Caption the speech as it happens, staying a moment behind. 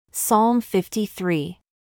Psalm 53.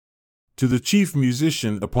 To the chief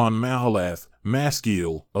musician upon Mahalath,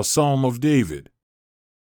 Maskil, a psalm of David.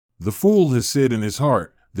 The fool has said in his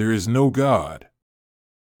heart, there is no God.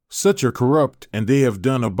 Such are corrupt, and they have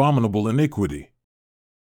done abominable iniquity.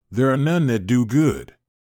 There are none that do good.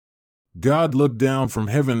 God looked down from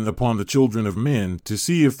heaven upon the children of men to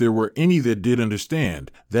see if there were any that did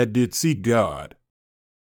understand, that did seek God.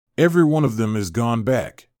 Every one of them is gone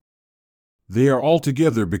back. They are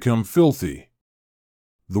altogether become filthy.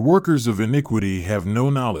 The workers of iniquity have no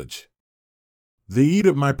knowledge. They eat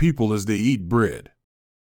up my people as they eat bread.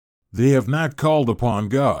 They have not called upon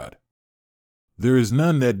God. There is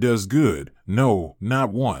none that does good, no,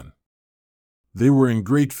 not one. They were in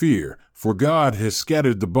great fear, for God has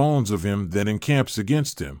scattered the bones of him that encamps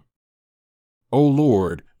against him. O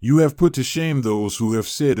Lord, you have put to shame those who have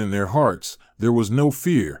said in their hearts, there was no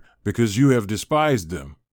fear, because you have despised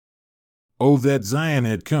them. O that Zion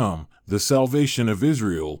had come, the salvation of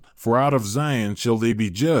Israel, for out of Zion shall they be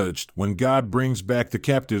judged when God brings back the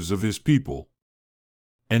captives of his people.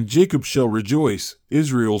 And Jacob shall rejoice,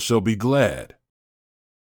 Israel shall be glad.